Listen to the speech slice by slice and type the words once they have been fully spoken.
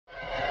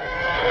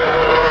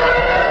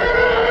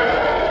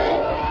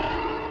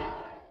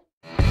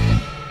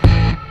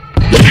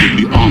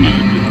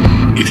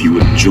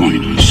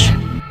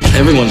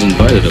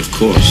Of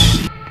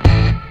course.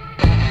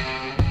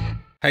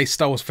 Hey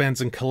Star Wars fans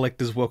and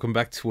collectors, welcome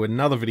back to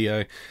another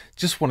video.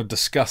 Just want to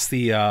discuss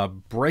the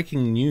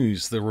breaking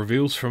news, the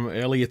reveals from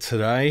earlier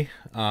today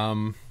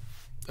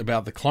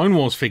about the Clone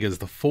Wars figures,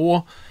 the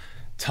 4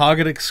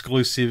 Target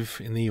exclusive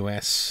in the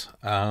US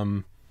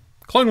Clone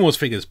Wars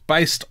figures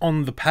based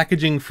on the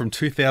packaging from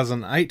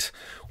 2008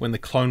 when the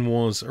Clone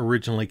Wars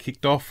originally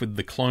kicked off with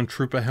the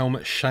clonetrooper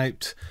helmet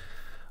shaped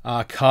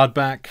card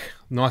back,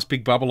 nice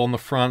big bubble on the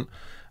front.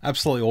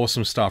 Absolutely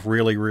awesome stuff,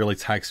 really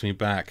takes me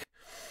back.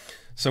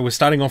 So we're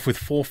starting off with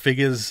 4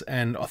 figures,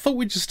 and I thought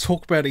we'd just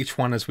talk about each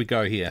one as we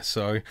go here.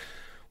 So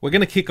we're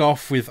going to kick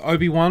off with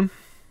Obi-Wan.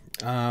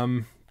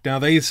 Now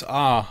these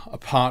are a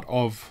part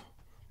of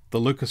the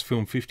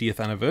Lucasfilm 50th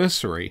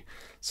anniversary,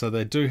 so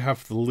they do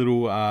have the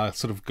little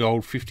sort of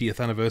gold 50th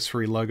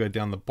anniversary logo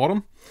down the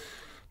bottom.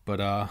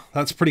 But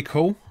that's pretty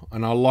cool,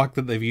 and I like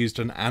that they've used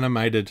an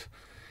animated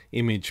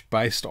image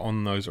based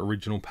on those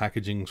original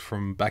packagings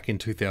from back in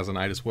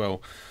 2008 as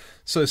well.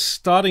 So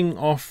starting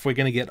off, we're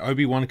going to get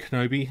Obi-Wan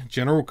Kenobi,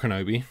 General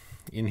Kenobi,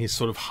 in his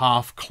sort of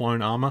half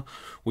clone armor.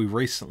 We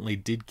recently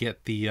did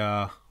get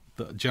the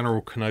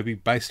General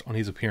Kenobi based on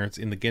his appearance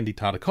in the Genndy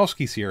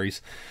Tartakovsky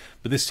series,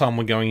 but this time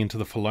we're going into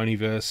the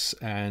Filoniverse,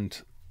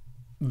 and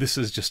this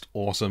is just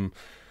awesome.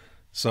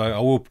 So I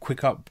will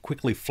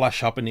quickly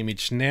flash up an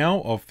image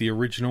now of the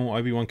original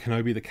Obi-Wan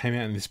Kenobi that came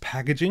out in this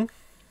packaging.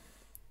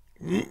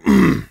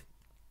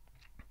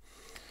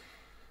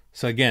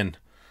 So again,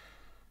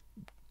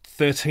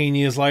 13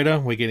 years later,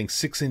 we're getting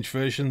 6-inch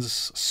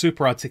versions,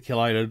 super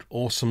articulated,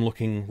 awesome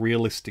looking,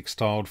 realistic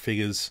styled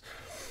figures.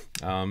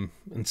 And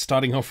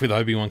starting off with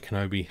Obi-Wan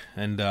Kenobi,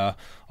 and I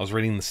was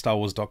reading the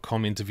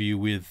StarWars.com interview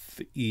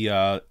with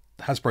the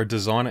Hasbro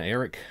designer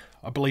Eric,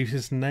 I believe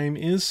his name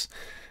is,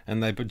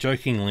 and they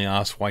jokingly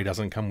asked why he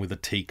doesn't come with a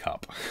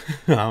teacup.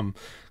 Because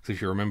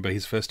if you remember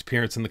his first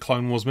appearance in the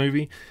Clone Wars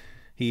movie,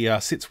 he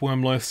sits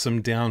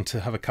Wormloathsome down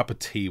to have a cup of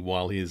tea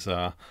while he's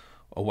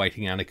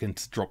awaiting Anakin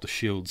to drop the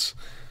shields.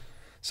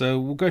 So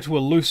we'll go to a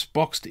loose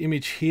boxed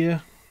image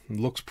here. It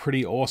looks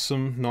pretty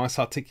awesome, nice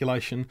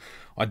articulation.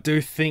 I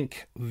do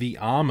think the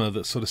armor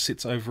that sort of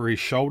sits over his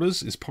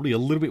shoulders is probably a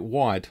little bit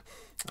wide.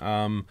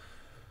 From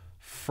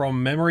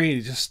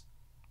memory,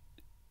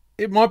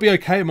 it might be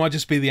okay, it might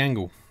just be the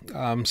angle. So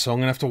I'm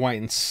going to have to wait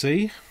and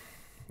see.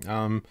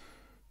 But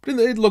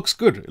it looks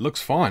good, it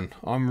looks fine.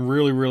 I'm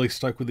really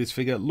stoked with this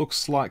figure. It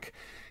looks like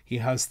he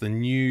has the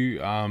new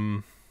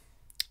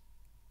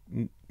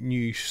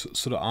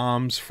sort of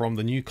arms from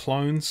the new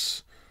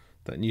clones,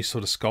 that new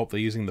sort of sculpt they're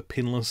using, the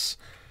pinless,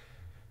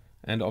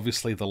 and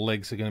obviously the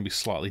legs are going to be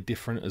slightly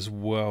different as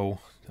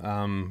well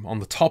on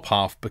the top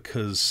half,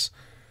 because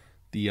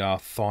the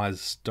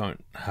thighs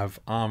don't have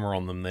armor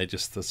on them. They're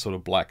just the sort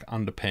of black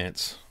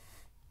underpants,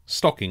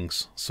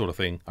 stockings sort of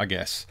thing, I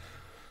guess.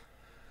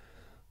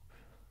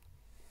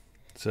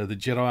 So the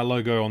Jedi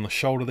logo on the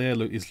shoulder there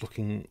is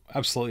looking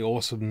absolutely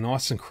awesome,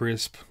 nice and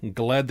crisp. I'm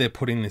glad they're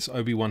putting this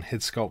Obi-Wan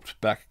head sculpt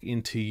back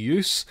into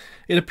use.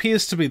 It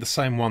appears to be the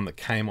same one that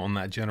came on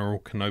that General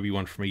Kenobi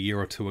one from a year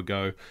or 2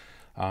 ago.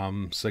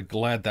 So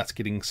glad that's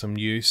getting some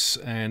use,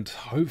 and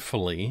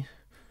hopefully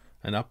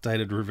an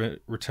updated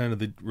return of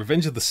the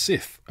Revenge of the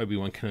Sith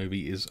Obi-Wan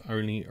Kenobi is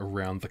only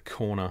around the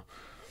corner.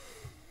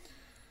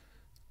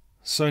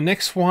 So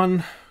next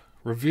one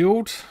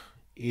revealed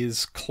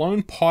is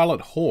Clone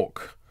Pilot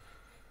Hawk.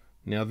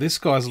 Now this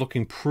guy's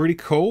looking pretty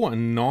cool, a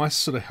nice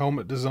sort of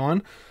helmet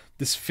design.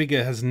 This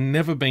figure has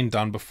never been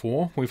done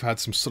before. We've had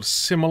some sort of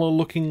similar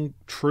looking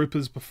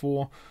troopers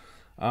before,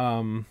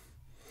 but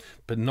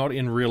not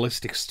in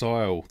realistic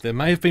style. There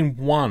may have been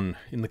one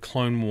in the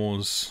Clone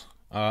Wars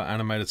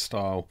animated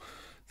style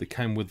that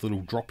came with a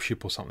little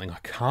dropship or something. I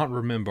can't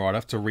remember, I'd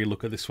have to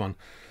relook at this one.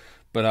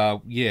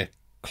 But yeah,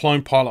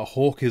 Clone Pilot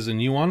Hawk is a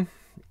new one.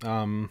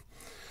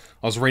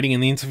 I was reading in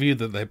the interview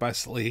that they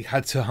basically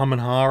had to hum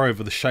and ha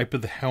over the shape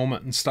of the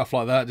helmet and stuff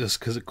like that, just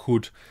because it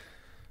could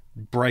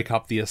break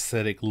up the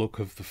aesthetic look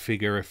of the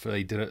figure if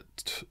they did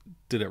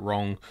it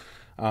wrong.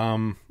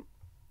 And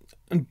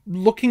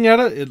looking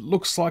at it, it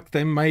looks like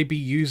they may be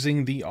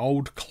using the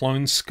old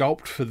clone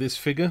sculpt for this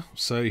figure.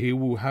 So he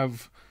will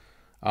have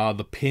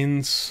the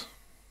pins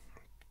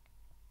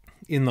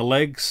in the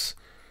legs,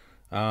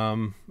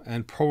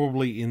 and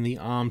probably in the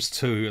arms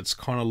too. It's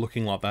kind of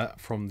looking like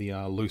that from the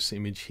loose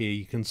image here.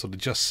 You can sort of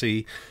just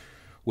see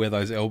where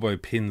those elbow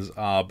pins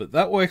are, but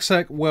that works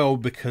out well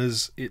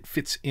because it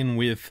fits in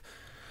with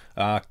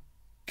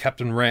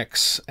Captain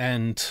Rex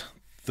and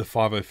the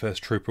 501st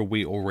Trooper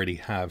we already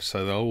have,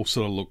 so they'll all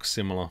sort of look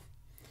similar.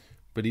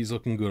 But he's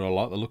looking good. I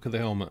like the look of the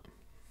helmet.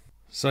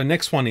 So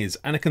next one is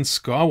Anakin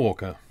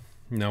Skywalker.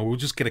 Now we'll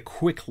just get a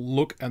quick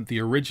look at the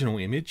original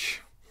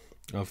image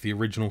of the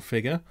original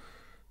figure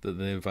that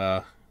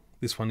they've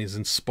this one is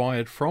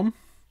inspired from.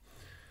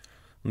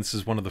 And this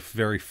is one of the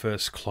very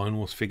first Clone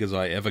Wars figures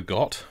I ever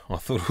got. I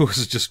thought it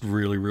was just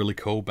really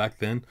cool back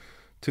then.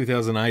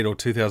 2008 or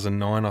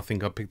 2009 I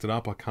think I picked it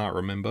up, I can't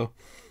remember.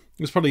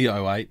 It was probably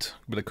 08,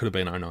 but it could have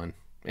been 09.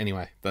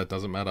 Anyway, that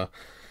doesn't matter.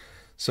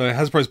 So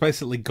Hasbro's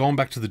basically gone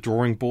back to the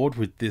drawing board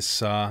with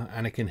this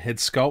Anakin head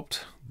sculpt.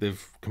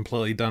 They've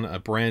completely done a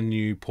brand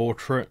new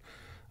portrait,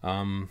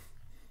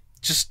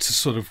 just to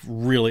sort of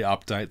really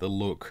update the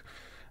look.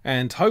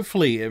 And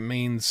hopefully it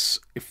means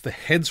if the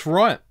head's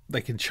right,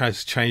 they can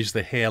change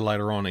the hair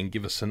later on and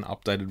give us an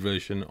updated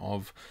version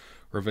of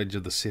Revenge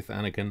of the Sith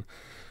Anakin.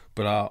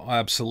 But I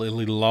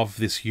absolutely love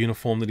this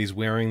uniform that he's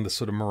wearing, the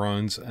sort of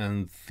maroons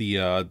and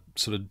the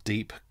sort of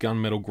deep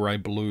gunmetal grey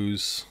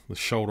blues, the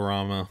shoulder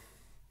armour.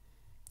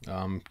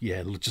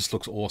 Yeah, it just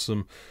looks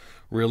awesome.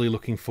 Really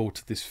looking forward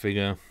to this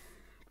figure.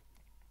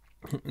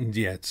 And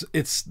yeah,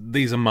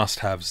 these are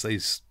must-haves.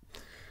 These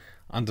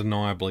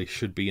undeniably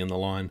should be in the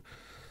line.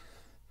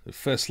 The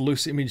first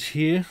loose image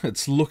here,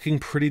 it's looking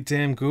pretty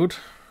damn good.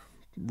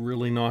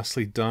 Really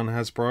nicely done,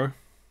 Hasbro.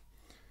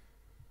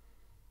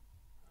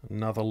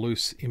 Another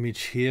loose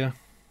image here,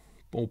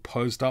 all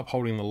posed up,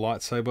 holding the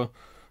lightsaber.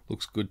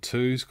 Looks good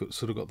too. He's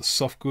sort of got the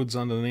soft goods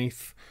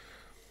underneath.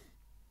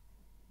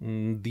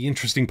 The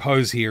interesting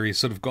pose here, he's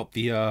sort of got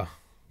the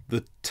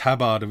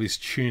tabard of his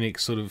tunic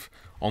sort of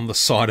on the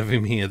side of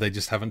him here. They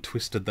just haven't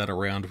twisted that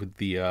around with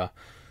the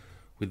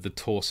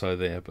torso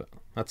there, but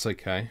that's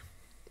okay.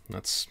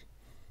 That's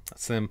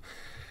them.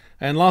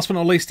 And last but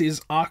not least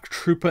is Arc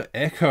Trooper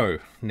Echo.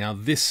 Now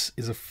this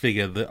is a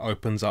figure that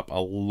opens up a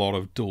lot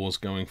of doors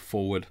going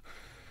forward.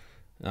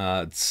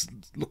 It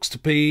looks to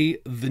be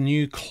the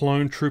new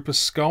Clone Trooper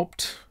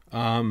sculpt,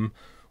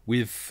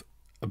 with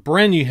a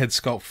brand new head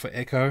sculpt for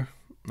Echo.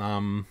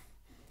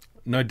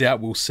 No doubt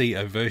we'll see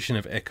a version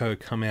of Echo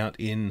come out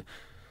in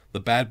the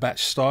Bad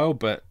Batch style,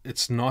 but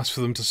it's nice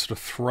for them to sort of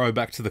throw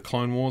back to the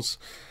Clone Wars.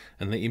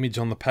 And the image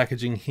on the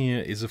packaging here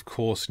is of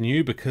course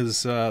new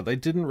because they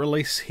didn't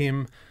release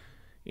him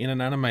in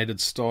an animated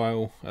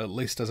style, at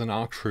least as an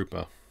ARC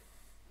Trooper.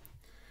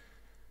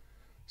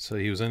 So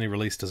he was only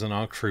released as an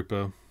ARC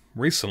Trooper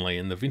recently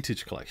in the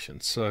Vintage Collection.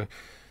 So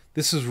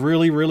this is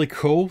really, really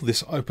cool.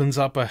 This opens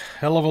up a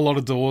hell of a lot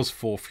of doors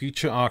for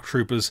future ARC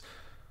Troopers.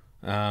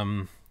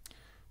 Mr.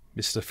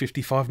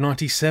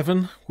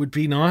 5597 would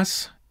be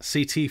nice.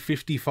 CT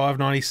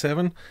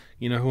 5597,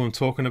 you know who I'm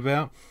talking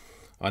about.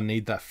 I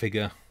need that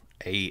figure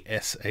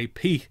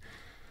ASAP.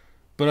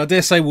 But I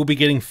dare say we'll be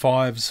getting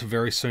 5s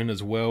very soon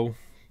as well.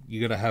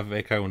 You got to have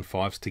Echo and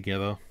 5s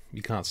together.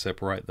 You can't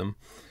separate them.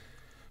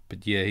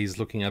 But yeah, he's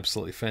looking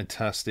absolutely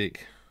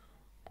fantastic.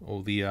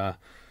 All the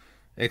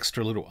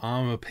extra little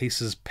armor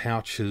pieces,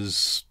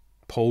 pouches,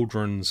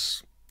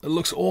 pauldrons. It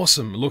looks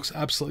awesome. It looks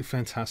absolutely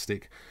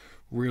fantastic.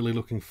 Really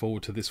looking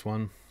forward to this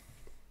one.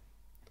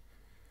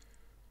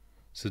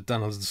 So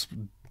done a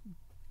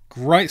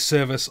great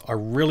service. I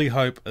really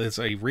hope there's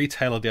a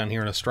retailer down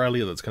here in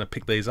Australia that's going to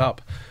pick these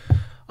up.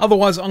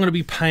 Otherwise, I'm going to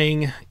be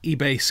paying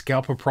eBay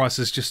scalper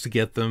prices just to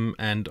get them,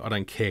 and I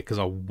don't care because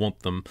I want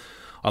them.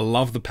 I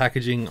love the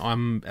packaging.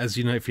 As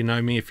you know, if you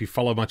know me, if you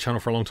follow my channel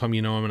for a long time,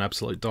 you know I'm an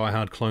absolute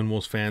diehard Clone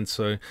Wars fan,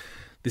 so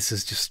this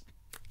is just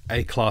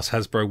A-class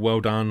Hasbro.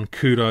 Well done.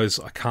 Kudos.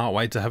 I can't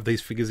wait to have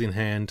these figures in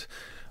hand.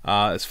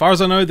 As far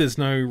as I know, there's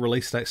no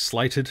release date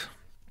slated.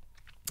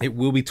 It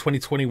will be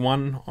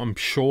 2021, I'm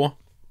sure.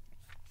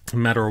 A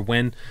matter of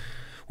when.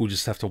 We'll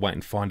just have to wait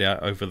and find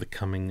out over the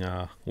coming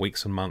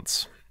weeks and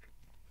months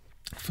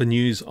for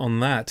news on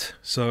that.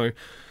 So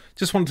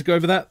just wanted to go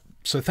over that.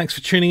 So thanks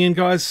for tuning in,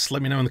 guys.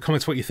 Let me know in the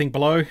comments what you think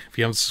below. If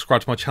you haven't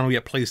subscribed to my channel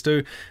yet, please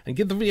do. And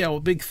give the video a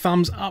big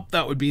thumbs up.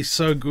 That would be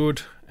so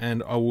good.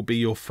 And I will be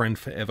your friend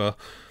forever.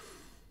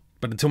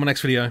 But until my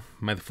next video,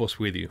 may the Force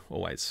be with you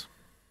always.